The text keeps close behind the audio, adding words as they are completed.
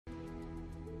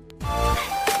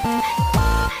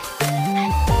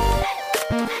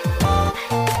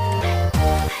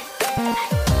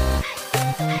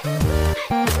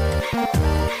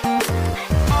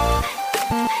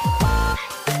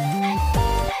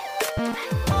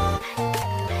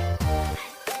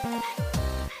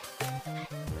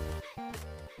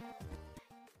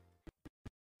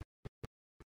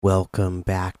Welcome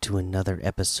back to another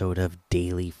episode of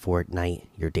Daily Fortnite,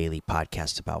 your daily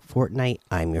podcast about Fortnite.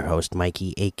 I'm your host,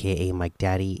 Mikey, aka Mike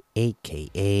Daddy,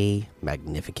 aka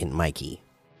Magnificent Mikey.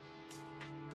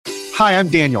 Hi, I'm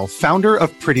Daniel, founder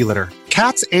of Pretty Litter.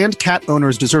 Cats and cat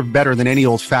owners deserve better than any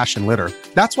old-fashioned litter.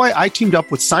 That's why I teamed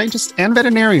up with scientists and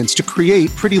veterinarians to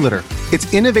create Pretty Litter.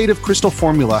 Its innovative crystal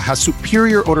formula has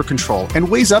superior odor control and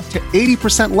weighs up to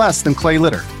 80% less than clay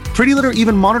litter. Pretty Litter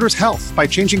even monitors health by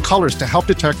changing colors to help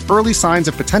detect early signs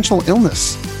of potential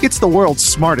illness. It's the world's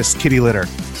smartest kitty litter.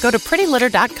 Go to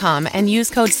prettylitter.com and use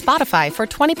code SPOTIFY for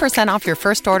 20% off your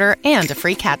first order and a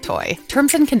free cat toy.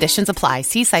 Terms and conditions apply.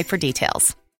 See site for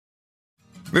details.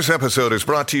 This episode is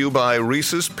brought to you by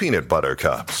Reese's Peanut Butter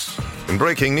Cups. In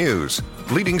breaking news,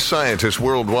 leading scientists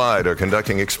worldwide are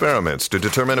conducting experiments to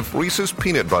determine if Reese's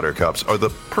Peanut Butter Cups are the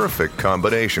perfect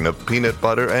combination of peanut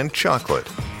butter and chocolate.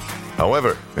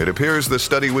 However, it appears the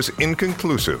study was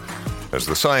inconclusive, as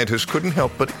the scientists couldn't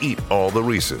help but eat all the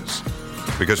Reese's.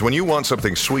 Because when you want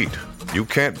something sweet, you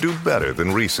can't do better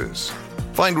than Reese's.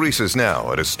 Find Reese's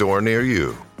now at a store near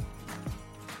you.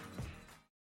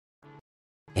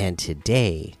 And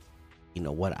today, you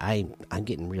know what, I'm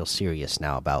getting real serious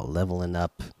now about leveling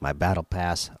up my battle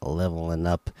pass, leveling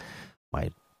up my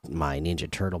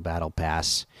Ninja Turtle battle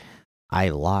pass. I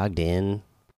logged in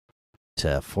to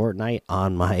Fortnite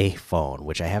on my phone,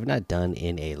 which I have not done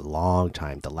in a long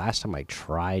time. The last time I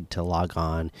tried to log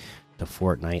on to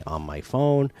Fortnite on my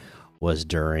phone was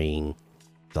during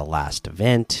the last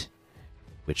event,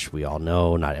 which we all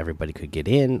know not everybody could get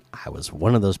in. I was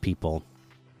one of those people.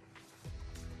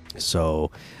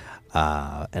 So,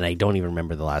 and I don't even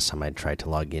remember the last time I tried to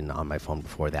log in on my phone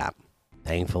before that.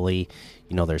 Thankfully,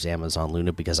 you know, there's Amazon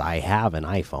Luna because I have an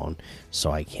iPhone, so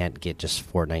I can't get just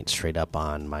Fortnite straight up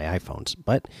on my iPhones.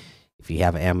 But if you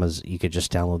have Amazon, you could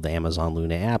just download the Amazon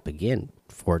Luna app. Again,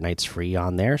 Fortnite's free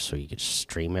on there, so you could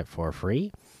stream it for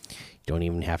free. You don't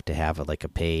even have to have a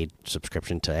paid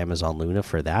subscription to Amazon Luna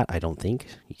for that. I don't think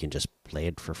you can just play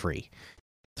it for free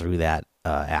through that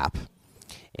app.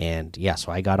 And yeah,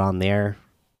 so I got on there,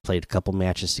 played a couple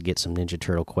matches to get some Ninja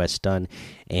Turtle quests done,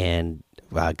 and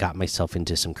got myself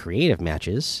into some creative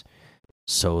matches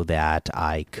so that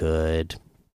I could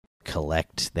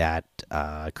collect that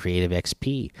creative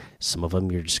XP. Some of them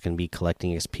you're just going to be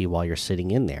collecting XP while you're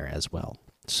sitting in there as well.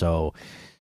 So,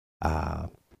 you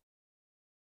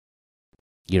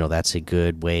know, that's a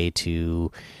good way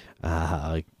to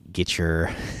get your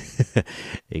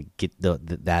get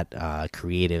that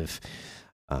creative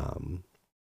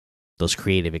those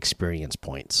creative experience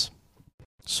points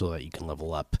so that you can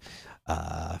level up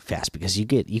fast, because you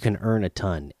can earn a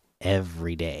ton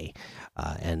every day,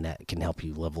 and that can help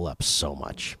you level up so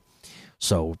much.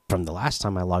 So from the last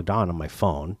time I logged on my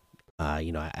phone,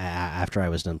 you know, after I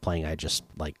was done playing, I just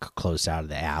closed out of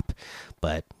the app.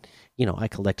 But you know, I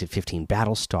collected 15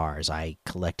 battle stars. I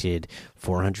collected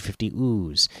 450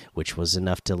 ooze, which was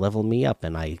enough to level me up,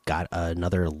 and I got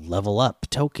another level up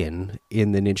token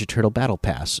in the Ninja Turtle battle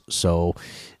pass. So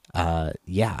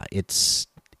yeah, it's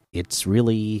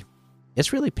really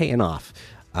paying off.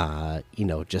 You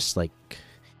know, just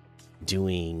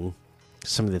doing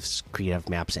some of this creative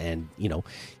maps, and you know,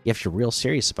 if you're real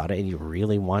serious about it and you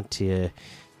really want to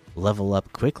level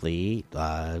up quickly,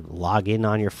 log in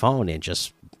on your phone and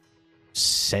just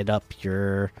set up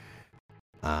your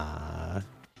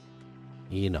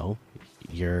you know,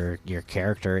 your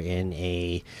character in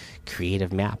a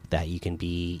creative map that you can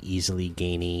be easily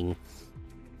gaining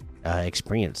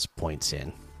experience points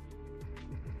in.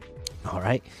 All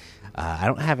right, I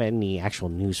don't have any actual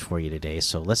news for you today,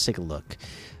 so let's take a look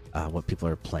what people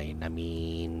are playing. I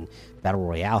mean, Battle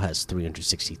Royale has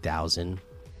 360,000,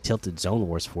 Tilted Zone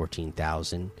Wars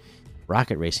 14,000,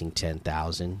 Rocket Racing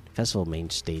 10,000, Festival Main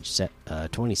Stage set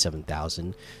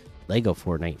 27,000, Lego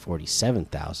Fortnite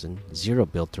 47,000, Zero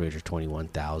Build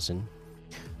 321,000,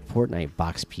 Fortnite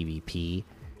Box PvP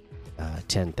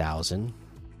 10,000,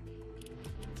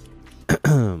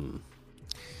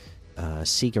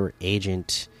 Secret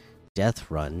Agent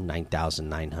Death Run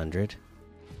 9,900,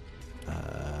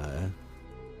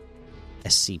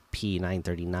 SCP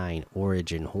 939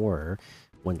 Origin Horror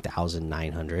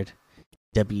 1,900,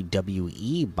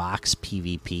 WWE Box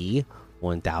PvP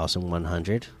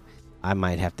 1,100. I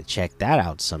might have to check that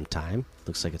out sometime.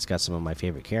 Looks like it's got some of my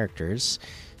favorite characters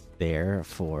there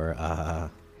for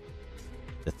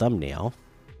the thumbnail.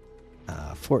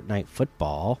 Fortnite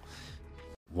Football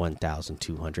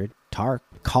 1,200.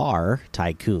 Car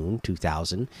Tycoon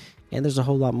 2,000. And there's a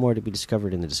whole lot more to be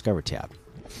discovered in the Discover tab.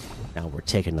 Now we're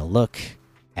taking a look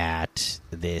at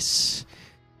this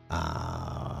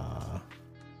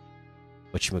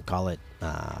whatchamacallit,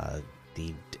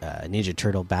 the Ninja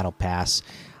Turtle Battle Pass.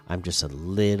 I'm just a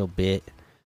little bit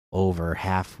over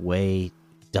halfway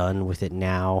done with it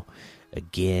now.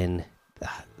 Again,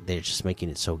 they're just making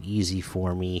it so easy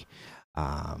for me.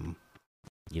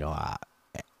 You know,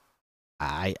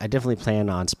 I definitely plan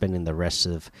on spending the rest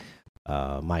of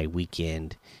my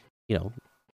weekend, you know,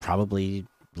 probably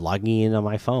logging in on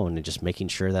my phone and just making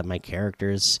sure that my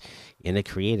character's in a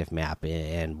creative map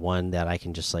and one that I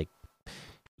can just like,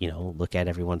 you know, look at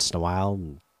every once in a while.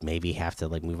 Maybe have to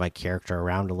like move my character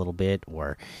around a little bit,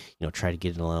 or you know, try to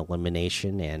get an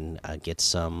elimination and get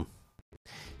some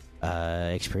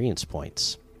experience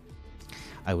points.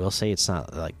 I will say it's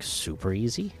not like super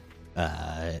easy,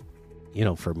 you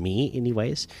know, for me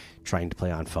anyways, trying to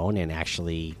play on phone and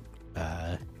actually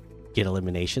get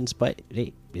eliminations, but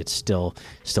it's still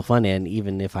fun. And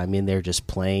even if I'm in there just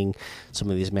playing some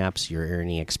of these maps, you're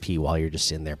earning XP while you're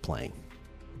just in there playing.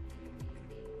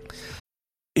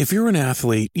 If you're an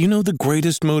athlete, you know the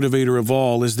greatest motivator of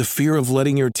all is the fear of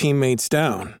letting your teammates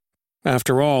down.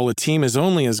 After all, a team is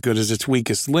only as good as its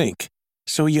weakest link.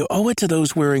 So you owe it to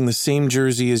those wearing the same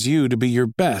jersey as you to be your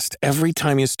best every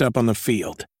time you step on the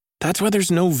field. That's why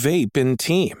there's no vape in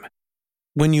team.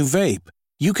 When you vape,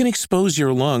 you can expose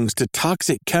your lungs to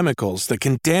toxic chemicals that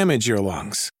can damage your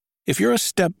lungs. If you're a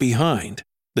step behind,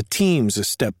 the team's a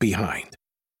step behind.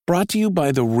 Brought to you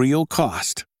by The Real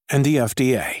Cost and the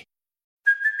FDA.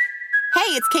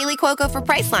 Hey, it's Kaylee Cuoco for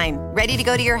Priceline. Ready to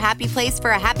go to your happy place for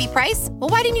a happy price? Well,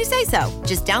 why didn't you say so?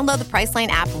 Just download the Priceline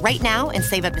app right now and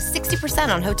save up to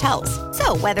 60% on hotels.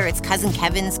 So whether it's Cousin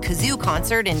Kevin's Kazoo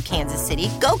Concert in Kansas City,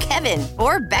 go Kevin,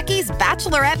 or Becky's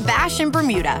Bachelorette Bash in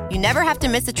Bermuda, you never have to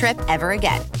miss a trip ever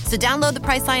again. So download the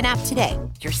Priceline app today.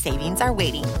 Your savings are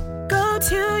waiting. Go to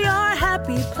your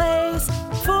happy place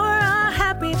for a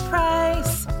happy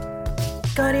price.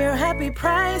 Go to your happy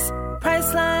price,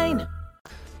 Priceline.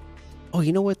 Oh,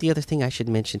 you know what? The other thing I should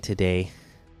mention today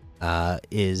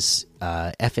is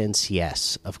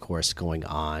FNCS, of course, going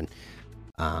on.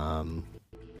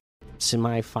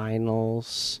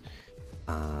 Semifinals,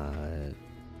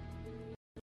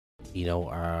 you know,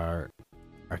 are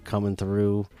coming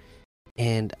through,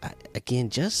 and again,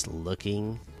 just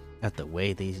looking at the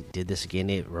way they did this again,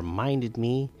 it reminded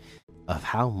me of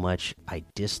how much I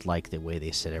dislike the way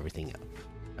they set everything up.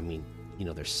 I mean, you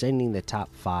know, they're sending the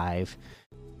top 5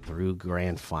 through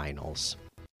grand finals.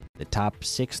 The top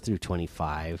 6 through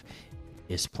 25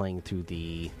 is playing through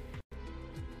the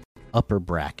upper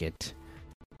bracket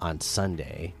on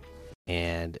Sunday,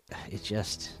 and it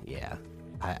just, yeah,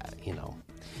 you know,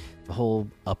 the whole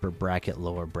upper bracket,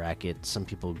 lower bracket, some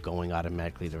people going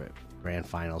automatically to grand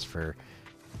finals for,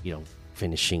 you know,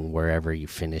 finishing wherever you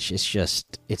finish. It's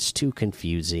just, it's too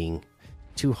confusing,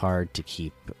 too hard to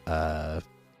keep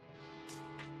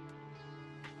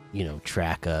you know,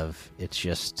 track of. It's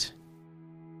just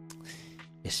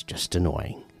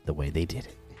annoying the way they did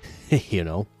it. You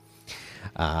know,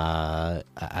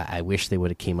 I wish they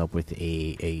would have came up with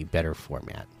a better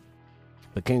format.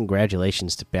 But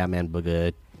congratulations to Batman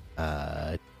Booga,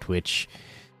 Twitch,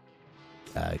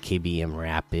 KBM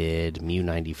Rapid, Mew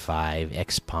 95,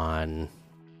 Xpon,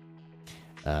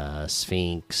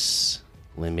 Sphinx,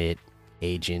 Limit,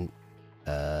 Agent,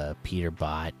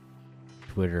 Peterbot,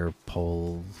 Twitter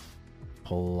Poloff,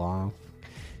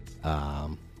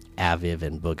 Aviv,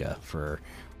 and Booga for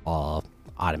all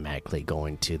automatically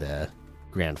going to the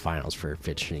grand finals for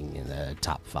finishing in the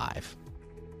top 5.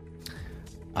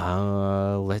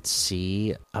 Let's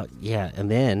see. Yeah,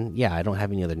 and then I don't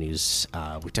have any other news.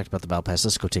 We talked about the Battle Pass.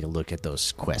 Let's go take a look at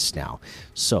those quests now.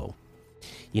 So,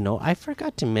 you know, I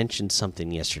forgot to mention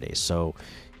something yesterday. So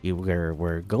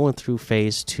we're going through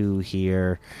phase 2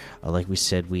 here. Like we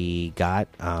said, we got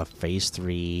phase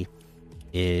 3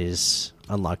 is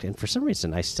unlocked, and for some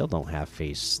reason I still don't have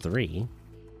phase 3.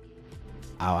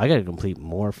 Oh, I gotta complete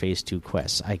more phase 2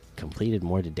 quests. I completed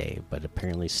more today, but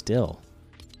apparently still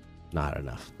not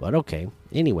enough. But okay,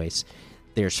 anyways,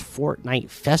 there's Fortnite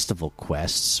festival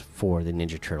quests for the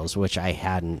Ninja Turtles, which I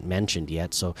hadn't mentioned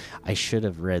yet, so I should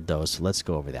have read those. So let's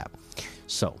go over that.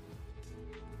 So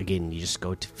again, you just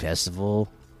go to festival,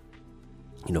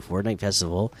 you know, Fortnite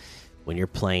festival. When you're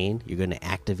playing, you're going to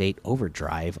activate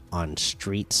overdrive on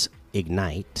Streets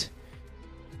Ignite.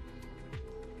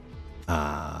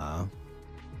 Yeah,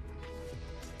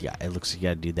 it looks like you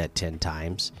got to do that 10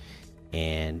 times,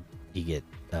 and you get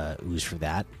ooze for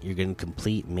that. You're going to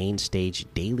complete main stage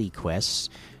daily quests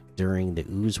during the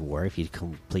ooze war. If you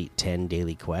complete 10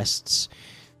 daily quests,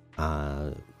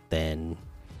 then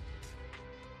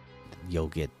you'll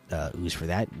get ooze for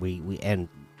that. And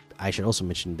I should also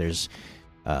mention there's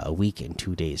a week and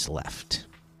 2 days left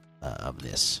of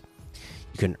this.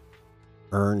 You can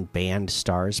earn band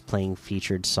stars playing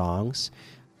featured songs,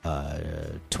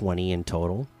 20 in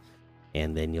total,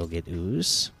 and then you'll get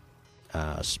ooze.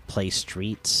 Play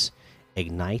streets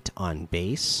ignite on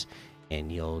bass,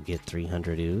 and you'll get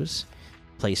 300 ooze.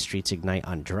 Play streets ignite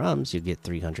on drums, you'll get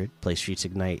 300. Play streets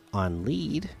ignite on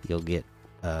lead, you'll get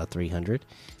 300.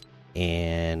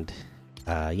 And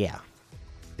yeah,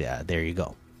 there you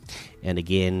go. And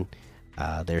again,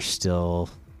 there's still,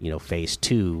 phase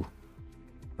 2,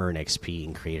 earn XP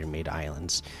in creator made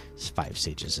islands. It's 5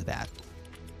 stages of that.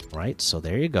 All right, so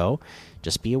there you go.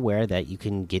 Just be aware that you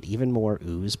can get even more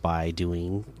ooze by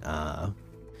doing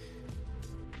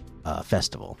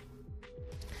festival.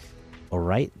 All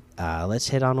right, let's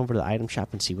head on over to the item shop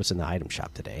and see what's in the item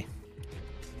shop today.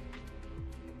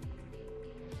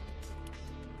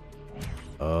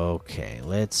 Okay,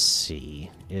 let's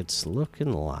see. It's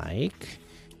looking like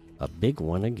a big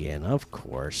one again, of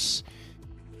course.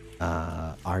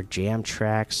 Our jam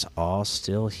tracks all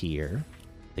still here.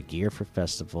 The gear for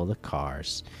festival, the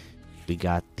cars. We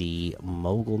got the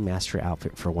Mogul Master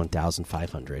outfit for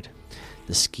 1,500.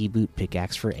 The Ski Boot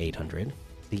pickaxe for 800.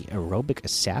 The Aerobic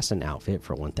Assassin outfit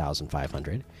for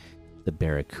 1,500. The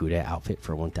Barracuda outfit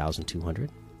for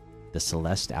 1,200. The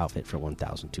Celeste outfit for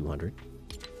 1,200.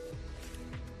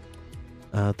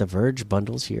 The Verge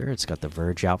bundles here. It's got the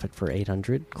Verge outfit for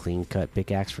 800, Clean Cut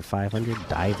pickaxe for 500,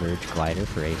 Diverge glider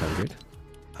for 800.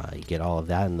 You get all of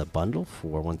that in the bundle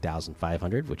for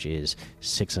 1,500, which is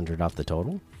 600 off the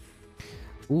total.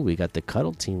 Ooh, we got the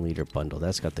Cuddle Team Leader bundle.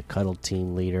 That's got the Cuddle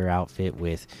Team Leader outfit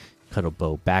with Cuddle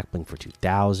Bow backbling for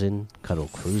 2,000, Cuddle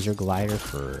Cruiser glider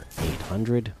for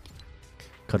 800,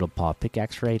 Cuddle Paw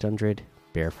pickaxe for 800,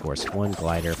 Bear Force 1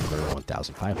 glider for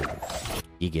 1,500.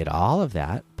 You get all of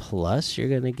that, plus you're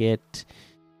going to get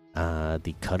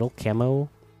the Cuddle Camo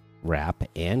wrap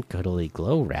and Cuddly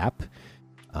Glow wrap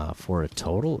for a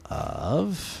total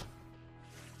of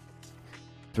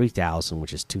 3,000,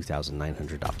 which is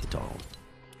 2,900 off the total.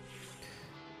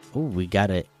 Oh, we got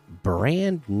a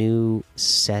brand new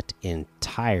set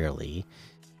entirely.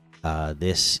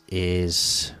 This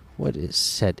is...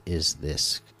 set is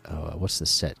this? What's the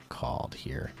set called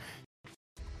here?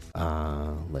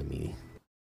 Let me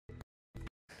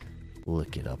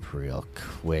look it up real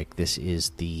quick. This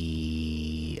is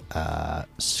the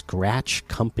Scratch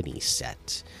Company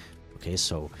set. Okay,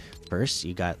 so first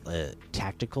you got a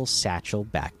Tactical Satchel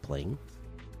backbling.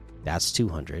 That's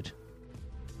 200.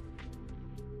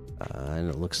 And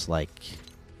it looks like,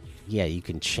 yeah, you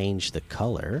can change the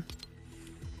color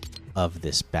of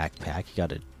this backpack. You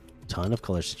got a ton of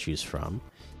colors to choose from.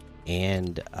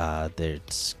 And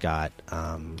it's got,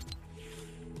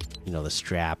 the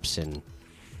straps and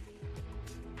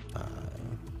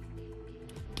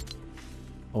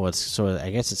I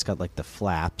guess it's got like the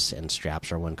flaps and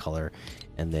straps are one color,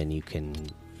 and then you can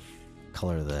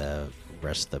color the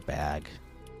rest of the bag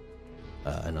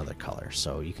another color.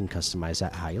 So you can customize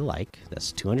that how you like.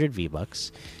 That's 200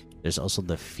 V-Bucks. There's also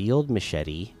the Field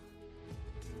Machete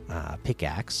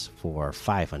pickaxe for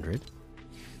 500.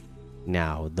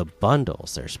 Now the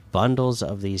bundles, there's bundles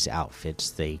of these outfits.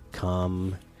 They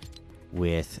come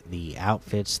with the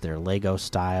outfits, their Lego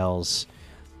styles,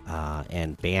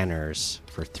 and banners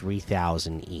for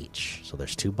 3,000 each. So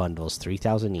there's 2 bundles,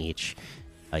 3,000 each.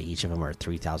 Each of them are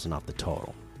 3,000 off the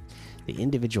total. The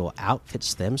individual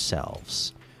outfits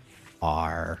themselves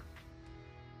are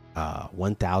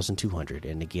 1,200,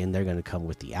 and again they're going to come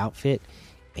with the outfit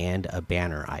and a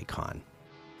banner icon.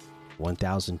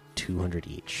 1,200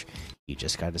 each. You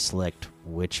just got to select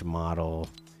which model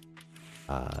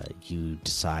you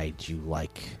decide you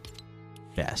like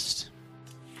best.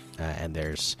 And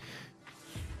there's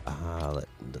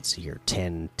let's see here,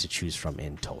 10 to choose from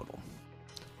in total.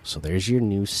 So there's your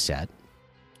new set.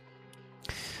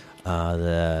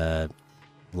 The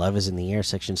Love is in the Air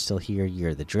section still here. Year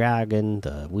of the Dragon,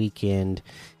 The Weekend,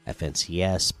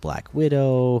 FNCS, Black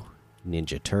Widow,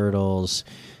 Ninja Turtles,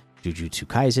 Jujutsu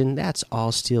Kaisen. That's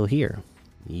all still here.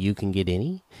 You can get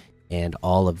any and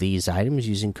all of these items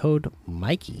using code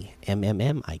Mikey,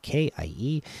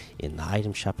 MMMIKIE, in the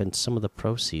item shop, and some of the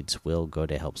proceeds will go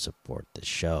to help support the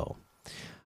show.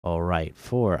 All right,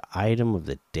 for item of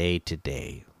the day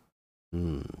today.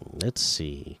 Let's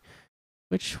see.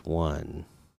 Which one?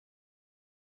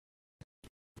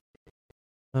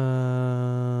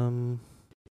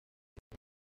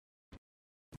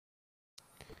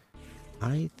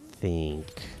 I think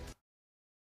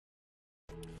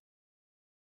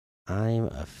I'm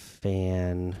a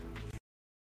fan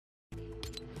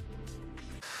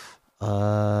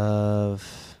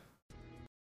of...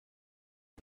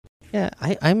 Yeah,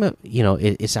 I'm a,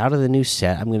 it's out of the new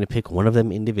set. I'm going to pick one of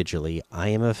them individually. I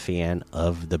am a fan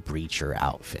of the Breacher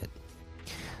outfit.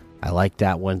 I like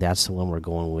that one. That's the one we're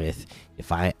going with.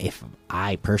 If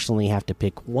I personally have to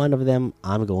pick one of them,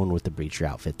 I'm going with the Breacher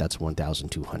outfit. That's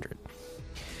 1,200.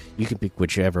 You can pick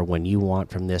whichever one you want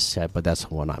from this set, but that's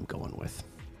the one I'm going with.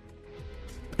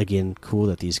 Again, cool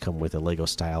that these come with a Lego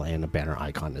style and a banner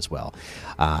icon as well.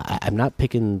 I'm not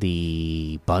picking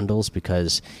the bundles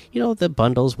because, the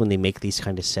bundles, when they make these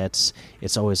kind of sets,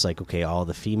 it's always like, okay, all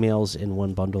the females in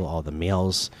one bundle, all the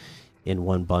males in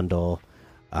one bundle.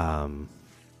 But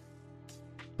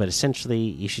essentially,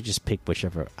 you should just pick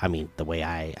whichever. I mean, the way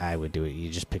I would do it, you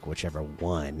just pick whichever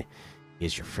one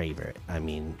is your favorite. I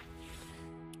mean,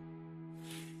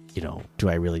 do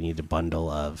I really need a bundle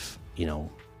of,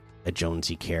 a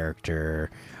Jonesy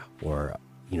character or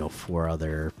 4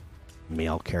 other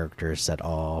male characters that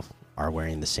all are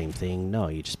wearing the same thing? No,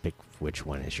 you just pick which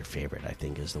one is your favorite. I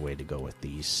think is the way to go with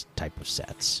these type of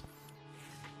sets.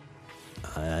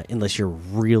 Unless you're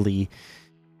really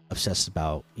obsessed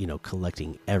about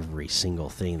collecting every single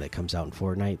thing that comes out in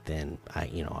Fortnite, then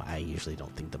I usually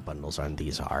don't think the bundles on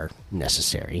these are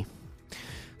necessary.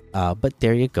 But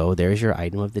there you go. There's your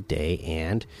item of the day,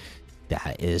 and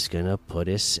that is going to put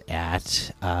us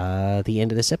at the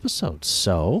end of this episode.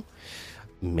 So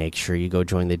make sure you go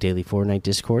join the Daily Fortnite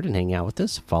Discord and hang out with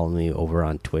us. Follow me over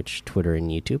on Twitch, Twitter, and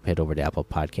YouTube. Head over to Apple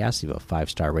Podcasts, leave a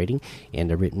 5-star rating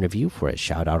and a written review for a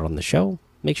shout out on the show.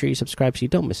 Make sure you subscribe so you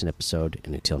don't miss an episode.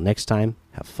 And until next time,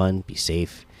 have fun, be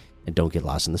safe, and don't get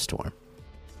lost in the storm.